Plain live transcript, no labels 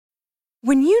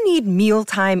When you need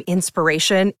mealtime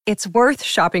inspiration, it's worth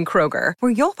shopping Kroger,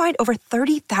 where you'll find over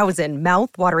 30,000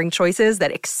 mouth-watering choices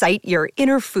that excite your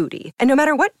inner foodie. And no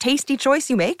matter what tasty choice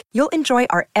you make, you'll enjoy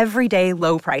our everyday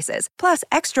low prices, plus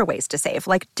extra ways to save,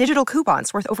 like digital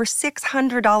coupons worth over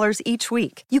 $600 each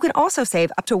week. You can also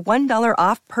save up to $1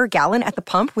 off per gallon at the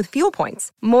pump with fuel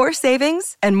points. More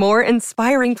savings and more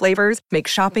inspiring flavors make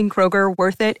shopping Kroger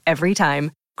worth it every time.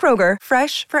 Kroger,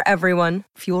 fresh for everyone.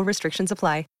 Fuel restrictions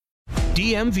apply.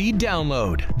 DMV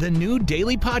Download, the new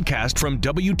daily podcast from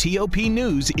WTOP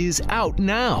News, is out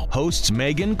now. Hosts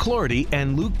Megan Clorty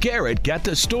and Luke Garrett get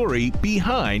the story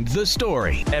behind the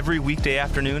story. Every weekday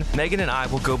afternoon, Megan and I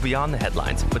will go beyond the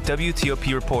headlines with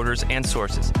WTOP reporters and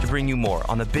sources to bring you more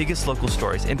on the biggest local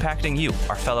stories impacting you,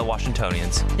 our fellow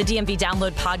Washingtonians. The DMV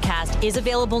Download podcast is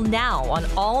available now on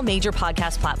all major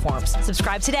podcast platforms.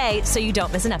 Subscribe today so you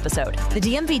don't miss an episode. The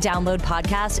DMV Download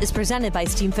podcast is presented by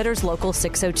Steamfitters Local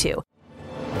 602.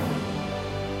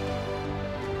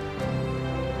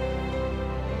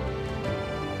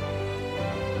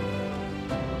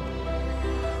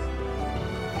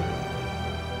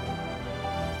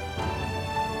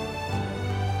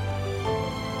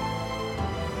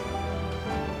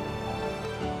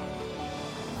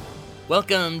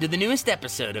 Welcome to the newest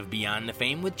episode of Beyond the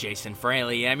Fame with Jason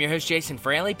Fraley. I'm your host, Jason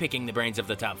Fraley, picking the brains of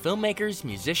the top filmmakers,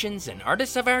 musicians, and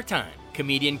artists of our time.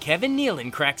 Comedian Kevin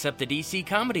Nealon cracks up the D.C.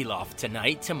 Comedy Loft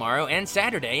tonight, tomorrow, and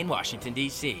Saturday in Washington,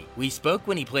 D.C. We spoke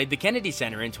when he played the Kennedy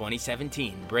Center in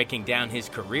 2017, breaking down his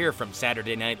career from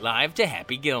Saturday Night Live to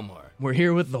Happy Gilmore. We're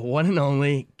here with the one and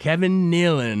only Kevin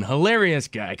Nealon. Hilarious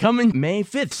guy. Coming May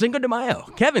 5th, Cinco de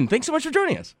Mayo. Kevin, thanks so much for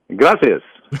joining us. Gracias.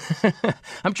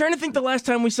 I'm trying to think the last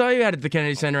time we saw you out at the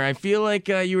Kennedy Center. I feel like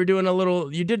you were doing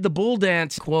you did the bull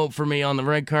dance quote for me on the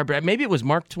red carpet. Maybe it was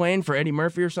Mark Twain for Eddie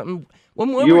Murphy or something.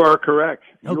 You are correct.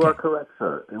 Okay. You are correct,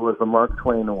 sir. It was the Mark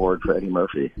Twain Award for Eddie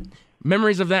Murphy.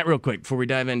 Memories of that real quick before we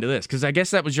dive into this, because I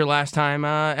guess that was your last time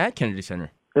at Kennedy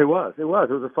Center. It was. It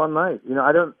was a fun night. You know,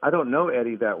 I don't know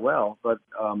Eddie that well, but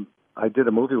I did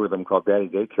a movie with him called Daddy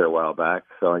Daycare a while back.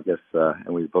 So I guess,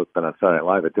 and we've both been on Saturday Night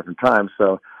Live at different times.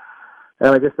 So,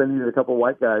 and I guess they needed a couple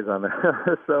white guys on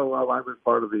there, so I was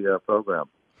part of the program.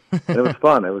 And it was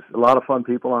fun. It was a lot of fun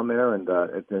people on there, and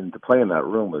to play in that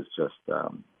room was just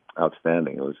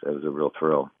outstanding. It was a real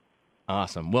thrill.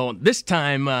 Awesome. Well, this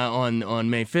time on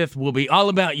May 5th will be all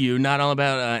about you, not all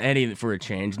about Eddie for a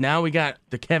change. Now we got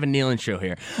the Kevin Nealon show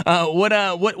here.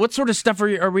 What sort of stuff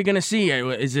are we going to see?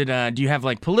 Is it do you have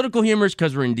like political humors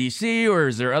because we're in D.C., or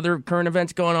is there other current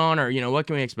events going on, or what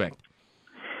can we expect?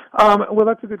 Well,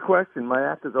 that's a good question. My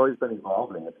act has always been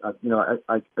evolving.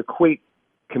 I equate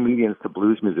comedians to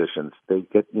blues musicians. They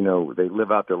get, they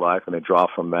live out their life and they draw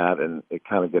from that, and it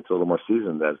kind of gets a little more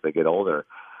seasoned as they get older.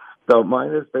 So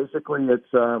mine is basically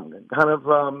it's kind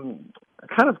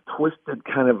of twisted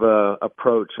kind of a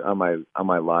approach on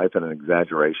my life, and an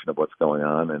exaggeration of what's going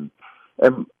on,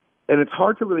 and it's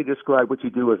hard to really describe what you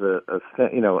do as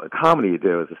a comedy you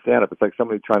do as a stand-up. It's like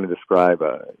somebody trying to describe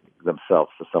themselves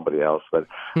to somebody else. But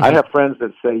I have friends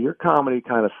that say your comedy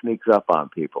kind of sneaks up on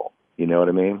people. You know what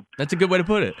I mean? That's a good way to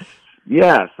put it.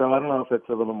 Yeah, so I don't know if it's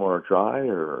a little more dry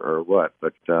or what,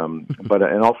 but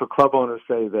and also club owners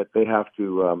say that they have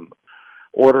to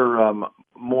order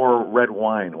more red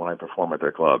wine when I perform at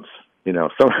their clubs.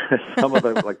 Some of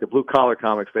the like the blue collar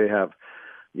comics, they have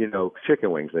chicken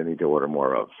wings they need to order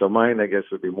more of. So mine, I guess,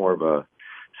 would be more of a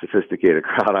sophisticated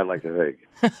crowd, I'd like to think.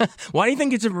 Why do you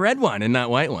think it's a red wine and not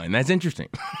white wine? That's interesting.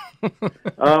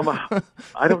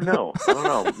 I don't know.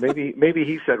 Maybe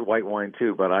he said white wine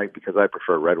too, but because I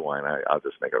prefer red wine, I'll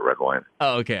just make it red wine.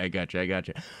 Oh, okay. I got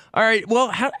you. All right.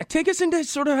 Well, take us into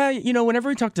sort of how, whenever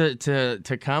we talk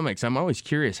to comics, I'm always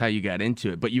curious how you got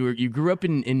into it. But you grew up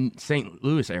in St.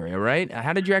 Louis area, right?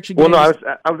 How did you actually get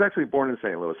I was actually born in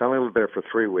St. Louis. I only lived there for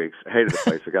 3 weeks. I hated the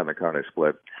place. I got in the car and I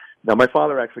split. Now, my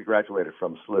father actually graduated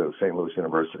from SLU, St. Louis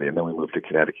University, and then we moved to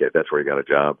Connecticut. That's where he got a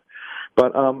job.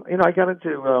 But, I got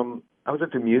into, I was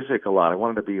into music a lot. I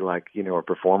wanted to be like, a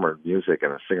performer of music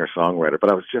and a singer-songwriter,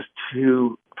 but I was just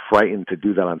too frightened to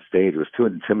do that on stage. It was too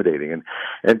intimidating.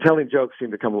 And telling jokes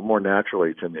seemed to come more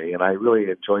naturally to me, and I really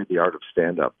enjoyed the art of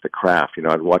stand-up, the craft.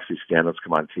 I'd watch these stand-ups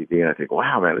come on TV, and I think,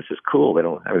 wow, man, this is cool. They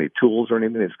don't have any tools or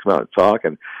anything. They just come out and talk,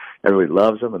 and everybody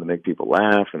loves them, and they make people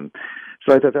laugh. And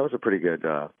so I thought that was a pretty good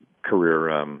career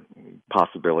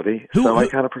possibility. So I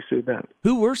kind of pursued that.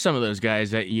 Who were some of those guys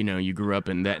that, you grew up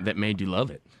in that made you love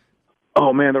it?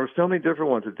 Oh, man, there were so many different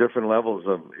ones at different levels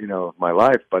of, my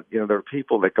life. But, there are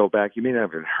people that go back. You may not have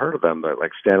even heard of them, but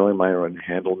like Stanley Meyer and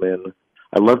Handelman.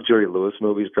 I loved Jerry Lewis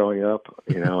movies growing up.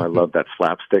 I loved that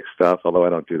slapstick stuff, although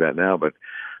I don't do that now. But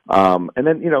And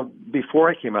then, before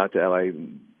I came out to LA,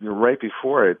 right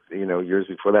before it, years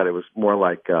before that, it was more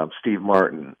like Steve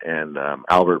Martin and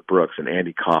Albert Brooks and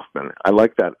Andy Kaufman. I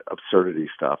like that absurdity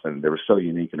stuff, and they were so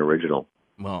unique and original.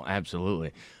 Well,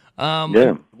 absolutely.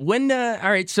 Yeah. When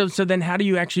all right, so then how do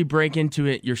you actually break into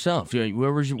it yourself?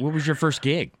 What was your first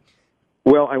gig?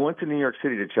 Well, I went to New York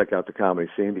City to check out the comedy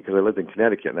scene because I lived in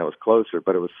Connecticut and that was closer,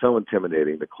 but it was so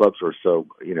intimidating. The clubs were so,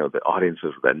 the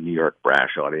audiences were that New York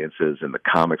brash audiences and the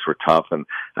comics were tough. And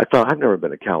I thought, I've never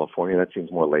been to California. That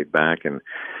seems more laid back. And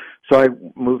so I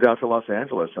moved out to Los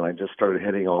Angeles and I just started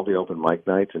hitting all the open mic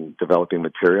nights and developing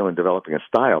material and developing a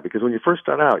style. Because when you first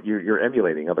start out, you're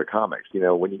emulating other comics.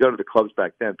 When you go to the clubs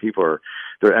back then,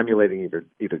 they're emulating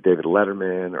either David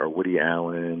Letterman or Woody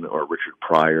Allen or Richard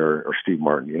Pryor or Steve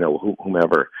Martin,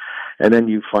 whomever. And then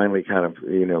you finally kind of,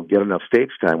 get enough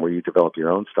stage time where you develop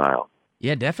your own style.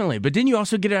 Yeah, definitely. But didn't you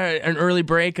also get an early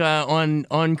break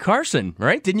on Carson,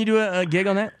 right? Didn't you do a gig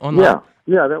on that? Online?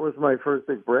 Yeah, that was my first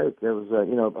big break. It was,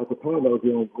 at the time I was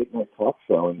doing a late night talk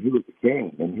show, and he was the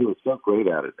king, and he was so great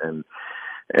at it. And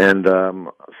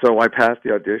so I passed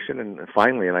the audition, and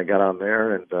finally, I got on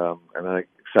there, and I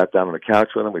sat down on the couch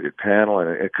with him. We did panel, and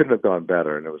it couldn't have gone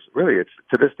better. And it was really,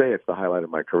 to this day, it's the highlight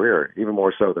of my career, even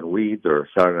more so than Weeds or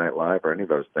Saturday Night Live or any of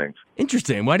those things.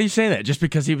 Interesting. Why do you say that? Just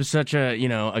because he was such a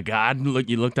god?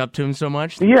 You looked up to him so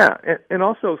much? Yeah, and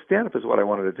also stand-up is what I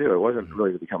wanted to do. It wasn't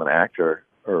really to become an actor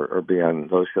or be on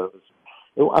those shows.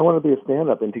 I wanted to be a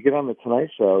stand-up, and to get on the Tonight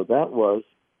Show, that was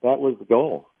the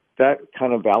goal. That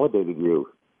kind of validated you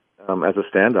as a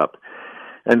stand-up.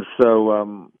 And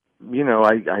so,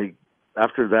 I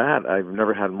after that, I've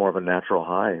never had more of a natural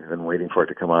high than waiting for it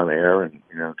to come on air. And,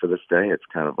 to this day, it's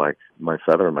kind of like my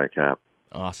feather in my cap.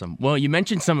 Awesome. Well, you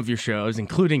mentioned some of your shows,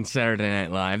 including Saturday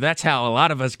Night Live. That's how a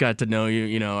lot of us got to know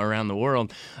you, around the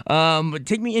world. But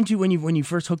take me into when you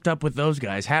first hooked up with those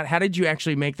guys. How did you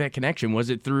actually make that connection? Was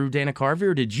it through Dana Carvey,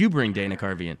 or did you bring Dana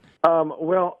Carvey in?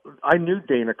 Well, I knew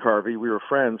Dana Carvey. We were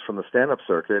friends from the stand-up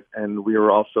circuit, and we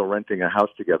were also renting a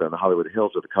house together in the Hollywood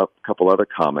Hills with a couple other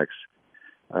comics.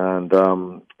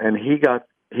 And he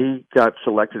got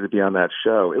selected to be on that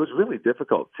show. It was really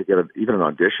difficult to get even an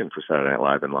audition for Saturday Night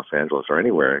Live in Los Angeles or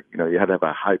anywhere. You had to have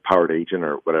a high-powered agent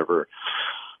or whatever,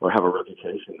 or have a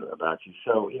reputation about you.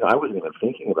 So, I wasn't even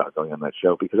thinking about going on that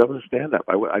show because I was a stand-up.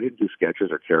 I didn't do sketches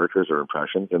or characters or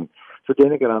impressions. And so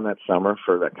Dana got on that summer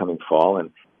for that coming fall,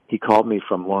 and he called me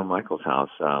from Lorne Michaels' house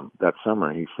that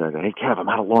summer. He said, "Hey, Kev, I'm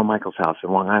out at Lorne Michaels' house in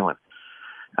Long Island.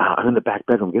 I'm in the back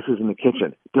bedroom. Guess who's in the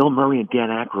kitchen? Bill Murray and Dan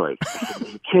Aykroyd." I said, "Are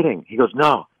you kidding?" He goes,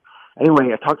 "No."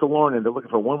 Anyway, I talked to Lauren, and they're looking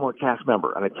for one more cast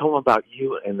member. And I told him about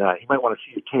you, and he might want to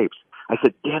see your tapes. I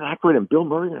said, Dan Aykroyd and Bill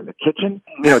Murray are in the kitchen?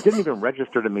 It didn't even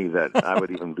register to me that I would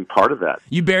even be part of that.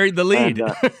 You buried the lead.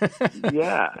 And,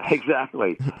 yeah,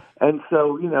 exactly. And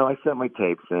so, I sent my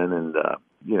tapes in, and,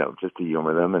 just to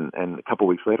humor them. And a couple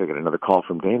weeks later, I got another call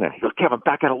from Dana. He goes, "Kev, I'm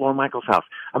back out at Lorne Michaels' house.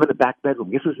 I'm in the back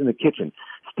bedroom. Guess who's in the kitchen?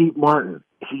 Steve Martin."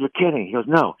 I said, "You're kidding." He goes,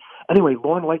 "No. Anyway,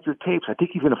 Lorne liked your tapes. I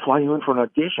think he's going to fly you in for an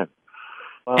audition."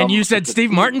 And you said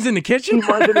Steve Martin's in the kitchen? Steve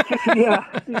Martin's in the kitchen,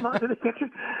 yeah. Steve Martin's in the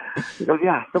kitchen. He goes,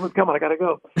 "Yeah, someone's coming. I got to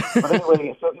go." But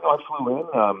anyway, so, I flew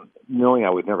in, knowing I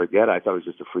would never get it. I thought it was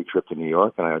just a free trip to New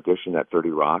York, and I auditioned at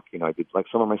 30 Rock. I did like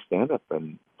some of my stand-up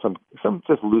and some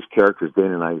just loose characters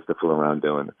Dana and I used to fool around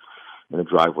doing in the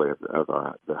driveway of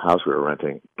the house we were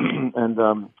renting. And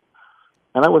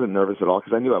I wasn't nervous at all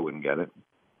because I knew I wouldn't get it.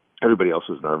 Everybody else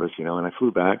was nervous, and I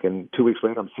flew back, and 2 weeks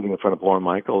later, I'm sitting in front of Lorne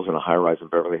Michaels in a high-rise in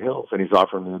Beverly Hills, and he's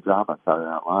offering me a job on Saturday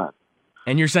Night Live.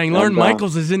 And you're saying Lorne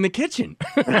Michaels is in the kitchen.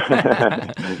 Well,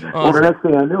 the next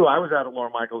thing I knew, I was out at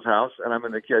Lorne Michaels' house, and I'm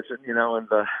in the kitchen, and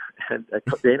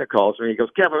Dana calls me. He goes,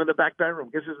 "Kev, I'm in the back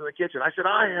bedroom. Guess who's in the kitchen?" I said,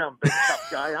 "I am, big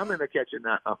tough guy. I'm in the kitchen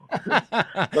now."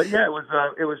 But yeah,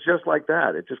 it was just like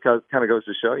that. It just kind of goes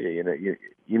to show you,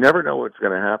 you never know what's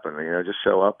going to happen. Just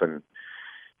show up and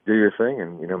do your thing,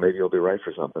 and maybe you'll be right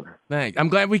for something. Thanks. I'm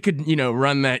glad we could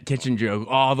run that kitchen joke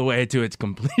all the way to its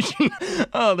completion.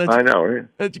 I know, right?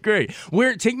 That's great.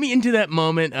 Take me into that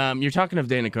moment. You're talking of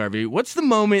Dana Carvey. What's the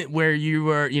moment where you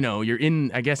were, you're in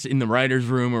the writer's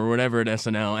room or whatever at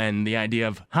SNL, and the idea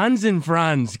of Hans and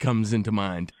Franz comes into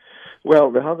mind? Well,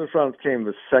 the Hans and Franz came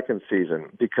the second season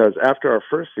because after our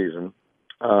first season,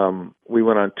 we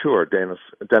went on tour. Dennis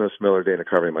Miller, Dana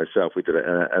Carvey, and myself. We did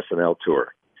an SNL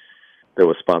tour that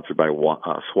was sponsored by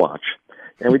Swatch.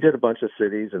 And we did a bunch of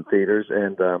cities and theaters,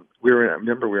 and we were in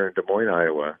Des Moines,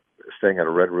 Iowa, staying at a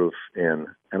Red Roof Inn,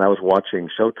 and I was watching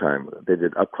Showtime. They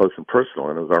did Up Close and Personal,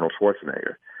 and it was Arnold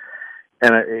Schwarzenegger.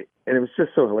 And it was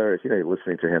just so hilarious, you're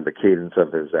listening to him, the cadence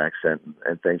of his accent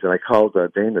and things. And I called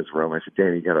Dana's room. I said,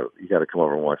 "Dana, you gotta come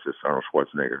over and watch this Arnold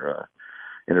Schwarzenegger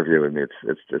interview with me.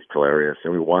 It's just hilarious.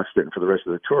 And we watched it, and for the rest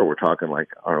of the tour, we're talking like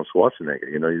Arnold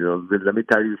Schwarzenegger. Let me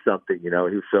tell you something. He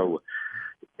was so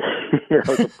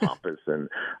so pompous and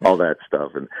all that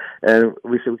stuff. And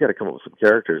we said we got to come up with some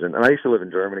characters. And I used to live in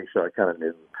Germany, so I kind of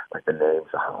knew like the names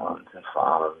Hans and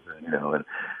Franz,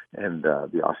 and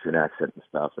the Austrian accent and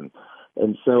stuff.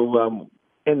 And so.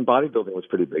 And bodybuilding was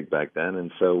pretty big back then,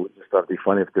 and so we just thought it'd be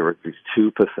funny if there were these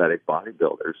two pathetic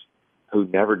bodybuilders who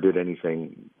never did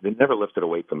anything. They never lifted a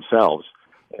weight themselves,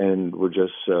 and were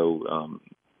just so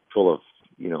full of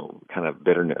kind of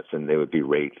bitterness, and they would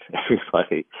berate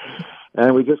everybody.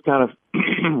 And we just kind of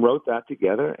wrote that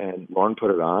together, and Lauren put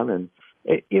it on, and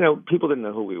people didn't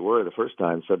know who we were the first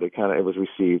time, so it was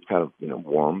received kind of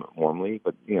warmly,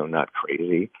 but not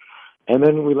crazy. And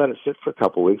then we let it sit for a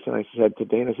couple of weeks, and I said to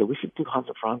Dana, we should do Hans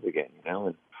and Franz again,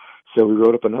 And so we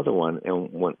wrote up another one,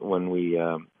 and when we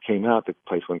came out, the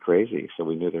place went crazy, so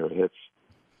we knew there were hits.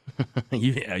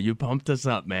 Yeah, you pumped us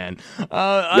up, man.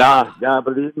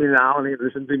 Believe me now, and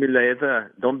listen to me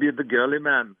later. Don't be the girly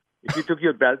man. If you took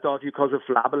your belt off, you cause a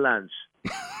flavalanche.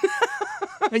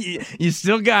 You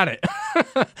still got it.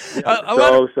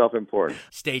 So self-important.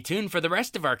 Stay tuned for the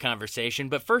rest of our conversation,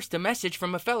 but first a message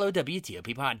from a fellow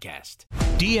WTOP podcast.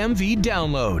 DMV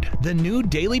Download, the new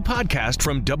daily podcast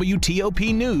from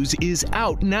WTOP News, is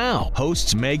out now.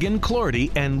 Hosts Megan Clorty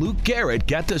and Luke Garrett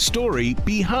get the story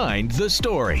behind the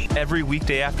story. Every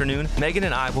weekday afternoon, Megan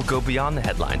and I will go beyond the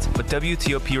headlines with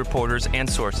WTOP reporters and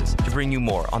sources to bring you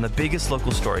more on the biggest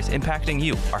local stories impacting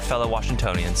you, our fellow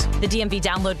Washingtonians. The DMV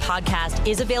Download podcast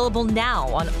is available now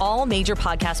on all major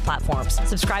podcast platforms.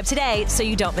 Subscribe today so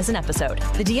you don't miss an episode.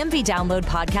 The DMV Download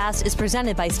podcast is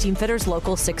presented by Steamfitters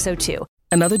Local 602.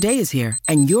 Another day is here,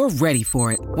 and you're ready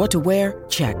for it. What to wear?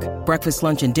 Check. Breakfast,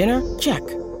 lunch, and dinner? Check.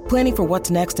 Planning for what's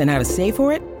next and how to save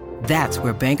for it? That's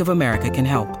where Bank of America can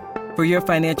help. For your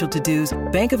financial to-dos,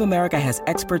 Bank of America has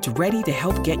experts ready to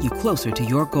help get you closer to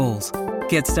your goals.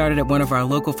 Get started at one of our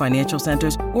local financial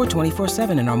centers or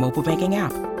 24/7 in our mobile banking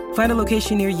app. Find a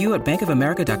location near you at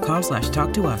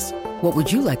bankofamerica.com/talktous. What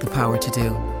would you like the power to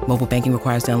do? Mobile banking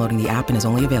requires downloading the app and is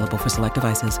only available for select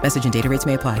devices. Message and data rates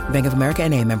may apply. Bank of America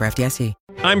N.A., member FDIC.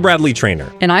 I'm Bradley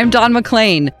Trainer. And I'm Don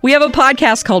McClain. We have a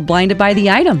podcast called Blinded by the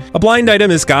Item. A blind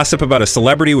item is gossip about a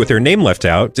celebrity with their name left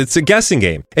out. It's a guessing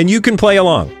game, and you can play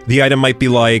along. The item might be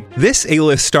like, this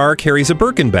A-list star carries a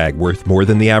Birkin bag worth more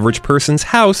than the average person's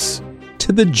house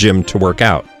to the gym to work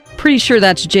out. Pretty sure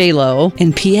that's J-Lo.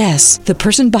 And P.S. the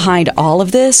person behind all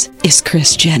of this is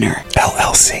Kris Jenner,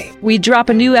 LLC. We drop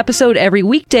a new episode every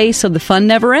weekday so the fun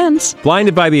never ends.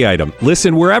 Blinded by the Item.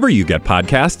 Listen wherever you get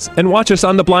podcasts and watch us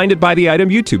on the Blinded by the Item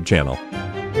YouTube channel.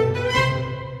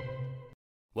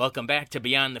 Welcome back to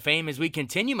Beyond the Fame as we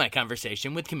continue my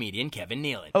conversation with comedian Kevin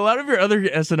Nealon. A lot of your other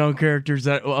SNL characters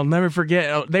that I'll never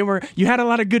forget, you had a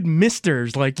lot of good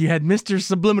misters, like you had Mr.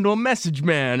 Subliminal Message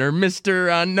Man or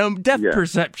Mr. No Depth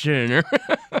Perception. Or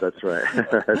That's right.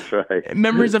 That's right.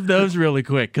 Memories of those really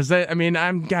quick, because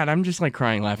I'm just like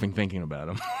crying laughing thinking about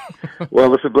them.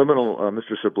 Well, the Subliminal,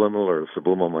 Mr. Subliminal or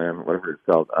Subliminal Man, whatever it's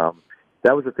called,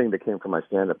 that was the thing that came from my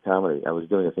stand-up comedy. I was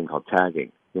doing a thing called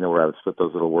tagging, where I would split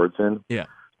those little words in. Yeah.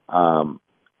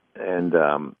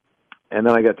 And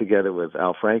then I got together with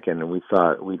Al Franken, and we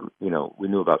thought we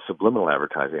knew about subliminal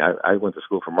advertising. I went to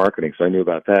school for marketing, so I knew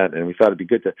about that, and we thought it'd be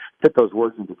good to fit those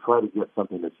words in to try to get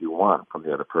something that you want from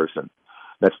the other person.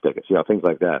 Let's stick it, things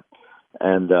like that,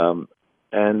 and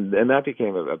that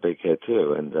became a big hit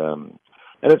too. And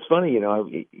it's funny,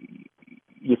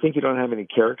 you think you don't have any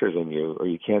characters in you, or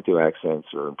you can't do accents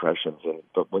or impressions,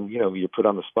 but when you're put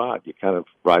on the spot, you kind of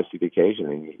rise to the occasion,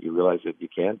 and you realize that you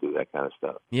can do that kind of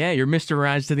stuff. Yeah, you're Mr.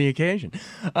 Rise to the occasion.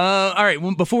 All right,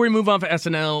 well, before we move on to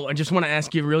SNL, I just want to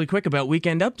ask you really quick about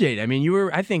Weekend Update. I mean, you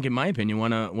were, I think, in my opinion,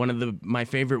 one of my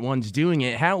favorite ones doing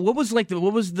it. What was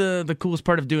the coolest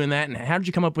part of doing that, and how did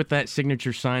you come up with that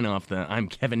signature sign off? I'm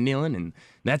Kevin Nealon, and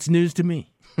that's news to me.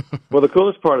 Well, the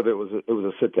coolest part of it was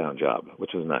a sit-down job,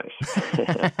 which was nice.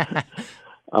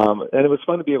 And it was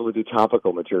fun to be able to do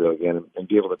topical material again and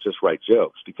be able to just write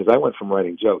jokes, because I went from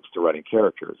writing jokes to writing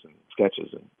characters and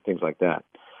sketches and things like that.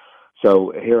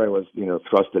 So here I was,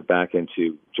 thrusted back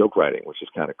into joke writing, which is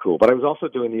kind of cool. But I was also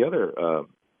doing the other, I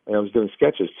was doing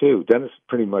sketches too. Dennis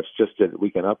pretty much just did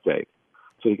Weekend Update,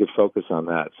 so he could focus on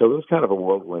that. So it was kind of a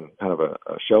whirlwind, kind of a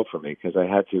show for me, because I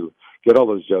had to get all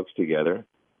those jokes together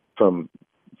from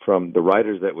the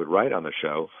writers that would write on the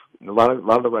show. A lot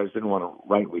of the writers didn't want to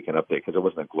write Weekend Update because it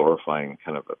wasn't a glorifying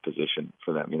kind of a position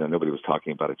for them. Nobody was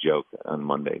talking about a joke on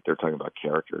Monday. They're talking about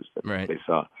characters that they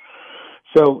saw.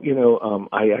 So,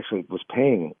 I actually was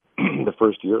paying the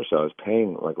first year or so. I was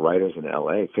paying like writers in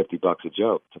L.A. $50 a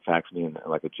joke to fax me in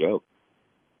like a joke.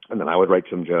 and then I would write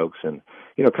some jokes, and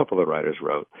a couple of the writers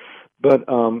wrote. But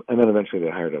and then eventually they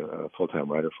hired a full-time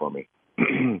writer for me.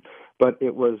 But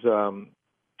it was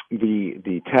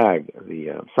the tag,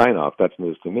 the sign-off. That's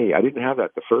news to me. I didn't have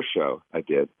that the first show I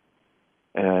did,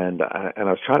 and I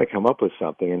was trying to come up with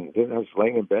something, and then I was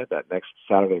laying in bed that next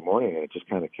Saturday morning, and it just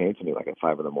kind of came to me like at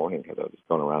 5 a.m. because I was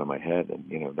going around in my head,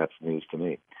 and that's news to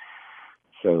me.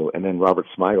 So, and then Robert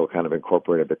Smigel kind of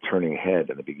incorporated the turning head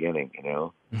in the beginning,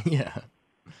 Yeah.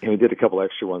 And we did a couple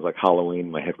extra ones like Halloween.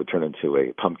 My head would turn into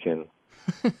a pumpkin.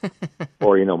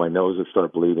 Or, my nose would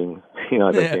start bleeding,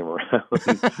 as I came around.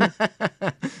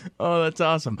 Oh, that's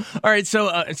awesome. All right, so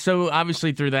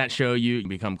obviously through that show, you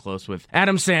become close with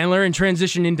Adam Sandler and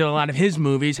transition into a lot of his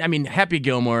movies. I mean, Happy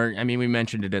Gilmore, we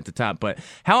mentioned it at the top, but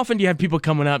how often do you have people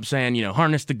coming up saying,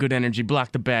 harness the good energy,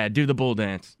 block the bad, do the bull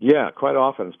dance? Yeah, quite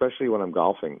often, especially when I'm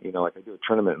golfing. Like I do a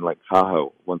tournament in Lake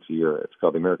Tahoe once a year. It's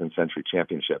called the American Century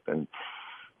Championship, and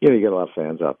you get a lot of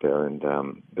fans out there, and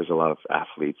there's a lot of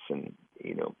athletes and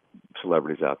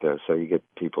celebrities out there. So you get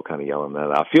people kind of yelling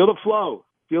that out. Feel the flow,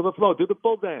 do the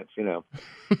bull dance,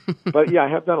 But yeah, I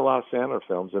have done a lot of Sandler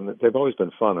films, and they've always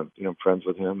been fun. I'm friends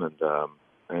with him,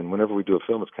 and whenever we do a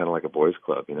film, it's kind of like a boys'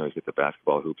 club. You get the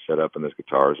basketball hoop set up, and there's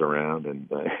guitars around, and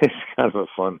it's kind of a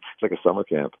fun. It's like a summer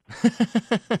camp.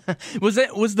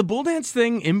 Was the bull dance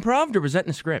thing improv, or was that in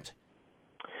the script?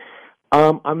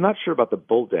 I'm not sure about the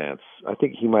bull dance. I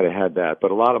think he might have had that,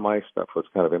 but a lot of my stuff was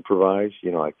kind of improvised,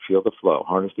 like feel the flow,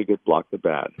 harness the good, block the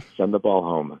bad, send the ball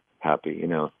home happy,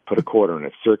 put a quarter in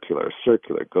it, circular,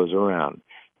 goes around.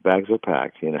 Bags are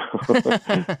packed,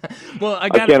 Well, I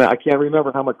can't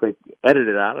remember how much they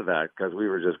edited out of that because we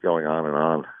were just going on and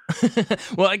on.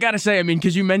 Well, I gotta say,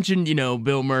 because you mentioned,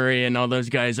 Bill Murray and all those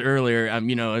guys earlier,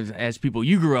 as people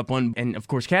you grew up on, and of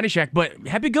course Caddyshack, but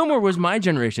Happy Gilmore was my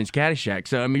generation's Caddyshack,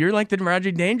 so you're like the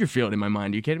Rodney Dangerfield in my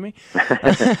mind. Are you kidding me?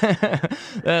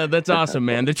 That's awesome,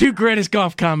 man. The two greatest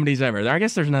golf comedies ever. I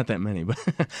guess there's not that many, but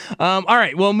all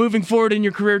right. Well, moving forward in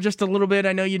your career just a little bit,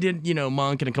 I know you did,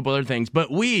 Monk and a couple other things, but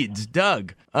Weeds,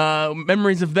 Doug,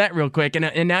 memories of that real quick,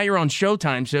 and now you're on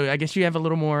Showtime, so I guess you have a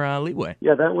little more leeway.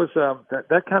 Yeah, that was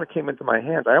that kind of came into my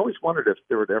hands. I always wondered if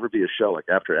there would ever be a show like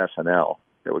after SNL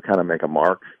that would kind of make a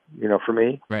mark, for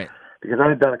me. Right. Because I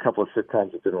had done a couple of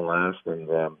sitcoms that didn't last, and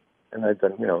I'd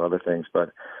done, other things.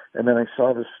 And then I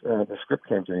saw this, the script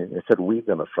came to me, and it said Weeds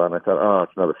on the front. I thought, oh,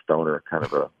 it's another stoner kind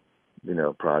of a,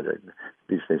 project.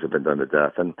 These things have been done to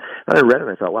death. And I read it, and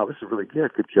I thought, wow, this is really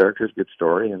good. Good characters, good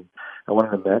story. And I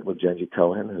went and met with Jenji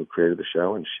Cohen, who created the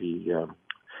show, and she,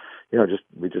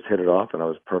 we just hit it off, and I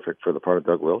was perfect for the part of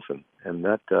Doug Wilson. And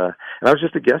and I was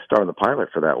just a guest star in the pilot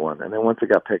for that one. And then once it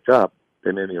got picked up,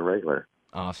 they made me a regular.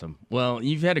 Awesome. Well,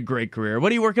 you've had a great career.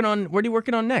 What are you working on? What are you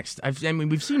working on next?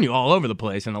 We've seen you all over the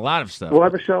place and a lot of stuff. Well, I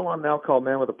have a show on now called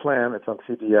Man with a Plan. It's on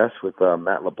CBS with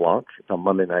Matt LeBlanc. It's on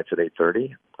Monday nights at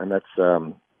 8:30, and it's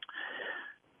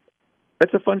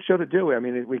a fun show to do.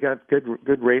 We got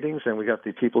good ratings, and we got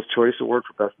the People's Choice Award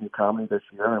for Best New Comedy this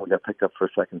year, and we got picked up for a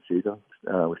second season.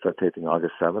 We start taping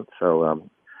August 7th, so I'm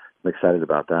excited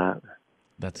about that.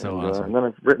 That's so awesome. And then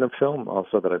I've written a film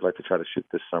also that I'd like to try to shoot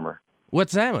this summer.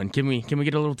 What's that one? Can we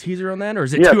get a little teaser on that, or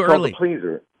is it too early? It's called The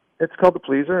Pleaser. It's called The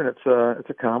Pleaser, and it's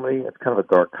a comedy. It's kind of a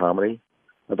dark comedy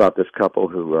about this couple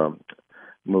who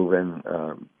move in.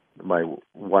 My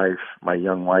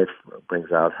young wife,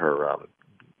 brings out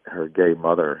her gay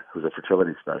mother, who's a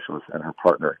fertility specialist, and her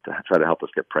partner to try to help us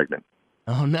get pregnant.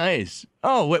 Oh, nice.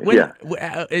 Oh,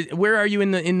 where are you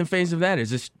in the phase of that? Is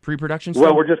this pre-production stuff?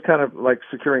 Well, we're just kind of like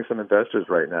securing some investors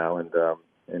right now and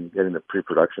getting the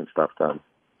pre-production stuff done.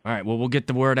 All right, well, we'll get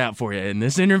the word out for you in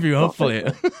this interview, hopefully.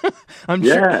 I'm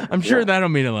sure that'll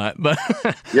mean a lot. But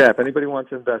yeah, if anybody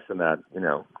wants to invest in that,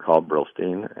 call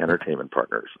Brillstein Entertainment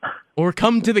Partners. Or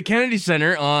come to the Kennedy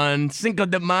Center on Cinco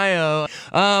de Mayo.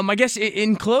 I guess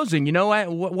in closing,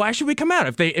 why should we come out?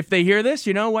 If they hear this,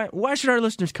 why should our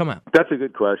listeners come out? That's a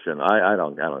good question. I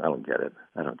don't get it.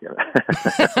 I don't get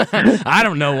it. I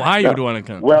don't know why you'd want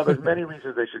to come. Well, there's many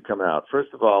reasons they should come out.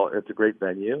 First of all, it's a great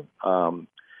venue.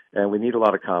 And we need a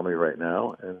lot of comedy right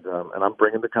now, and I'm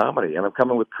bringing the comedy. And I'm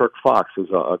coming with Kirk Fox, who's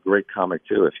a great comic,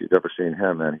 too. If you've ever seen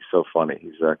him, man, he's so funny.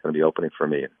 He's going to be opening for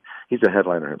me. He's a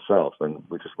headliner himself, and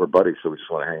we're buddies, so we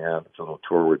just want to hang out. It's a little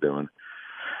tour we're doing.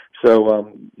 So,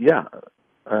 yeah,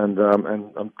 and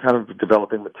I'm kind of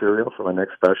developing material for my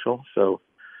next special, so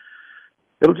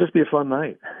it'll just be a fun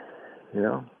night,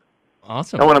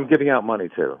 Awesome. Oh, and I'm giving out money,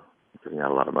 too. I'm giving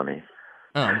out a lot of money.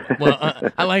 Oh, well,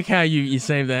 I like how you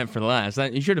saved that for last.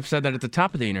 You should have said that at the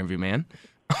top of the interview, man.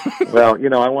 Well,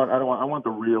 I want the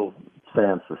real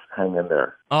fans to hang in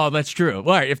there. Oh, that's true.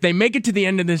 All right, if they make it to the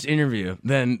end of this interview,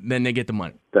 then they get the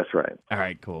money. That's right. All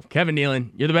right, cool. Kevin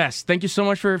Nealon, you're the best. Thank you so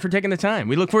much for taking the time.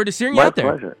 We look forward to seeing you out there.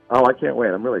 My pleasure. Oh, I can't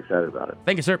wait. I'm really excited about it.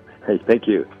 Thank you, sir. Hey, thank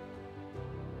you.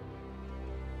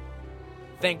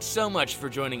 Thanks so much for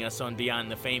joining us on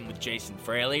Beyond the Fame with Jason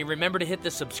Fraley. Remember to hit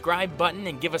the subscribe button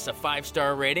and give us a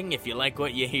 5-star rating if you like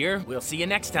what you hear. We'll see you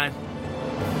next time.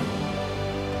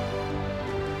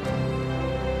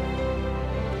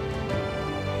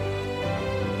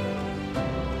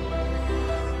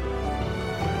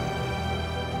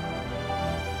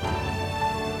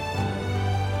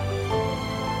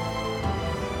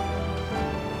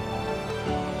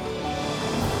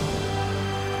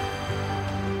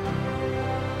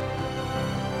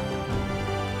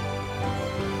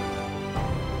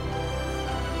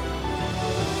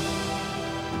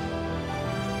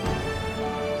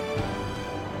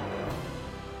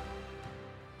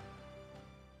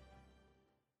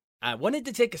 I wanted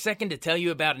to take a second to tell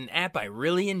you about an app I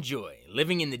really enjoy.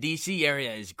 Living in the DC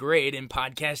area is great, and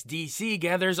Podcast DC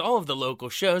gathers all of the local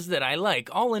shows that I like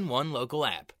all in one local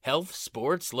app. Health,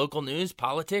 sports, local news,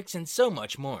 politics, and so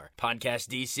much more. Podcast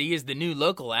DC is the new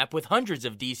local app with hundreds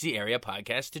of DC area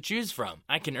podcasts to choose from.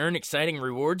 I can earn exciting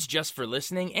rewards just for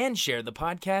listening and share the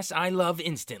podcasts I love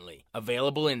instantly.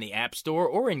 Available in the App Store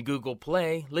or in Google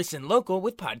Play, listen local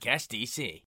with Podcast DC.